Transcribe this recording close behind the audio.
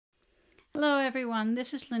Hello everyone,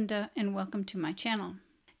 this is Linda and welcome to my channel.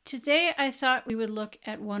 Today I thought we would look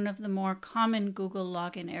at one of the more common Google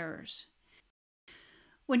login errors.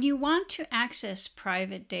 When you want to access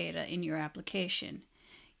private data in your application,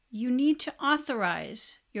 you need to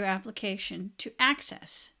authorize your application to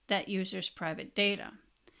access that user's private data.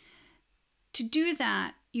 To do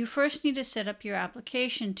that, you first need to set up your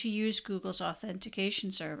application to use Google's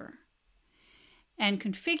authentication server, and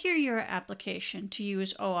configure your application to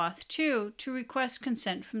use OAuth 2 to request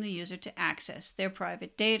consent from the user to access their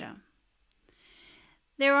private data.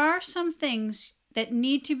 There are some things that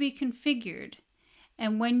need to be configured,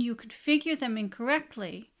 and when you configure them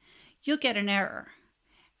incorrectly, you'll get an error.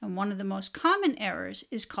 And one of the most common errors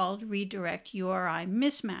is called redirect URI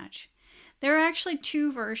mismatch. There are actually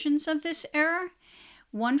two versions of this error,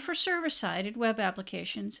 one for server-sided web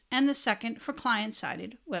applications and the second for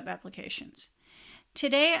client-sided web applications.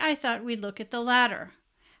 Today I thought we'd look at the latter,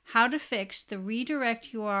 how to fix the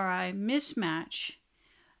redirect URI mismatch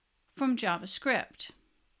from JavaScript.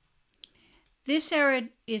 This error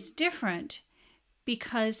is different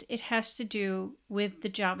because it has to do with the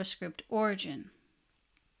JavaScript origin.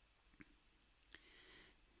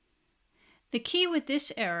 The key with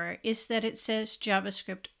this error is that it says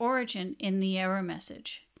JavaScript origin in the error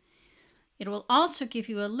message. It will also give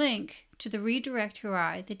you a link to the redirect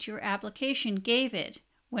URI that your application gave it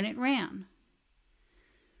when it ran.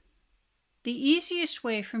 The easiest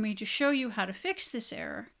way for me to show you how to fix this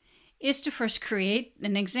error is to first create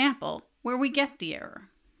an example where we get the error.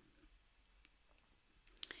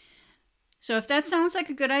 So if that sounds like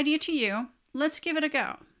a good idea to you, let's give it a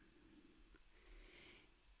go.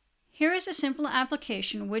 Here is a simple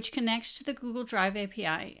application which connects to the Google Drive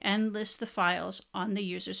API and lists the files on the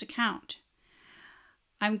user's account.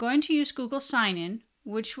 I'm going to use Google Sign-In,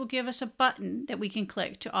 which will give us a button that we can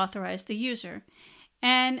click to authorize the user,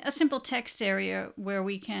 and a simple text area where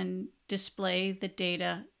we can display the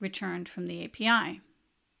data returned from the API.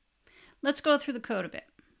 Let's go through the code a bit.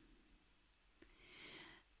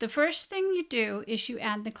 The first thing you do is you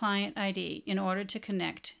add the client ID in order to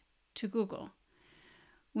connect to Google.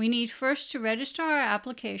 We need first to register our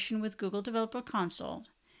application with Google Developer Console.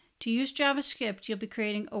 To use JavaScript, you'll be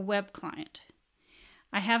creating a web client.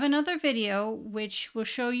 I have another video which will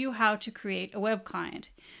show you how to create a web client.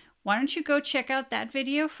 Why don't you go check out that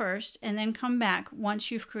video first and then come back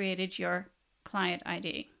once you've created your client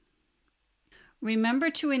ID. Remember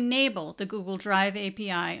to enable the Google Drive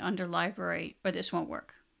API under Library or this won't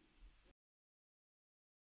work.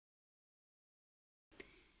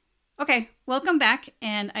 Okay, welcome back,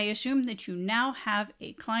 and I assume that you now have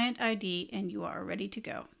a client ID and you are ready to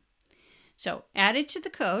go. So add it to the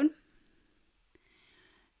code.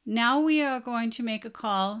 Now we are going to make a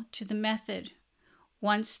call to the method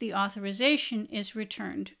once the authorization is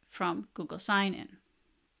returned from Google Sign-In.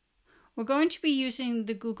 We're going to be using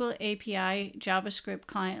the Google API JavaScript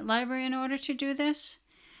client library in order to do this,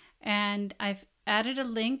 and I've added a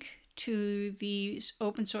link to the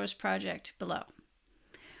open source project below.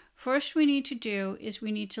 First we need to do is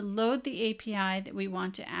we need to load the API that we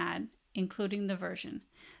want to add, including the version.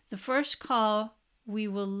 The first call, we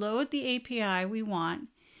will load the API we want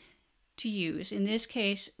to use, in this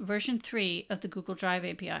case version 3 of the Google Drive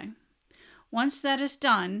API. Once that is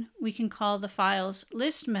done, we can call the files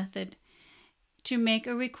list method to make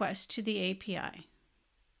a request to the API.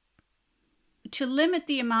 To limit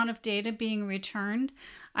the amount of data being returned,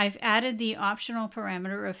 I've added the optional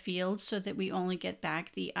parameter of fields so that we only get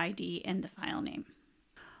back the ID and the file name.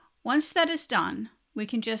 Once that is done, we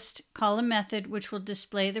can just call a method which will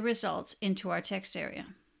display the results into our text area.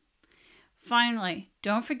 Finally,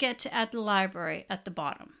 don't forget to add the library at the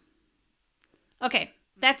bottom. Okay,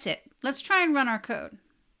 that's it. Let's try and run our code.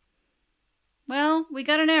 Well, we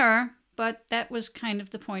got an error, but that was kind of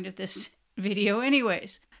the point of this video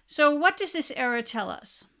anyways. So what does this error tell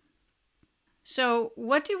us? So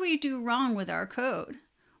what did we do wrong with our code?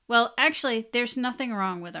 Well, actually, there's nothing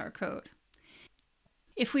wrong with our code.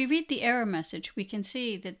 If we read the error message, we can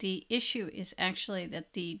see that the issue is actually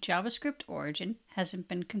that the JavaScript origin hasn't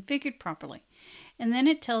been configured properly. And then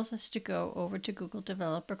it tells us to go over to Google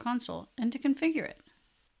Developer Console and to configure it.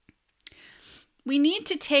 We need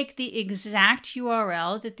to take the exact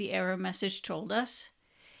URL that the error message told us.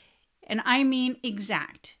 And I mean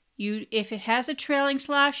exact. If it has a trailing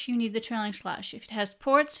slash, you need the trailing slash. If it has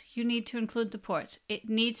ports, you need to include the ports. It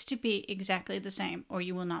needs to be exactly the same, or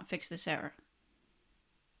you will not fix this error.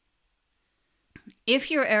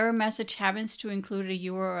 If your error message happens to include a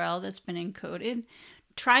URL that's been encoded,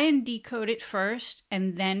 try and decode it first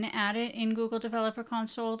and then add it in Google Developer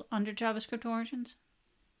Console under JavaScript origins.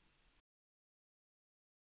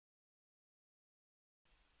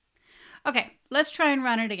 let's try and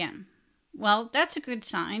run it again. Well, that's a good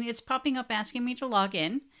sign. It's popping up asking me to log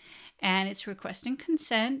in, and it's requesting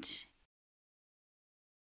consent.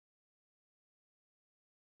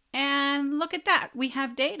 And look at that, we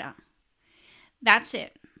have data. That's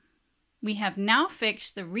it. We have now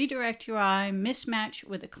fixed the redirect URI mismatch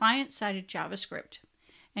with the client-sided JavaScript.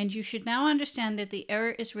 And you should now understand that the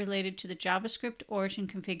error is related to the JavaScript origin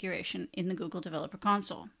configuration in the Google Developer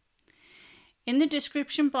Console. In the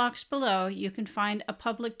description box below, you can find a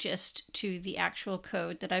public gist to the actual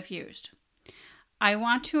code that I've used. I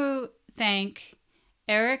want to thank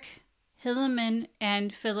Eric, Hilleman,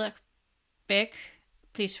 and Philip Bick,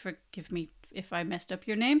 please forgive me if I messed up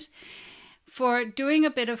your names, for doing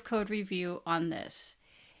a bit of code review on this.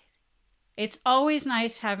 It's always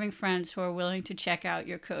nice having friends who are willing to check out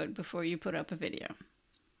your code before you put up a video.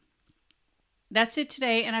 That's it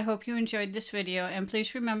today, and I hope you enjoyed this video, and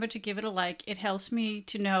please remember to give it a like. It helps me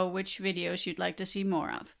to know which videos you'd like to see more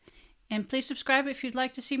of. And please subscribe if you'd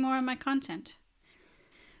like to see more of my content.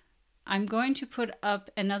 I'm going to put up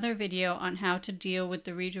another video on how to deal with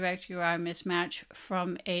the redirect URI mismatch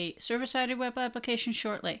from a server-sided web application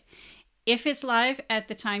shortly. If it's live at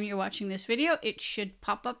the time you're watching this video, it should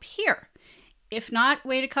pop up here. If not,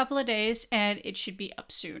 wait a couple of days and it should be up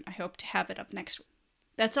soon. I hope to have it up next week.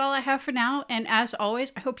 That's all I have for now, and as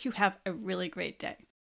always, I hope you have a really great day.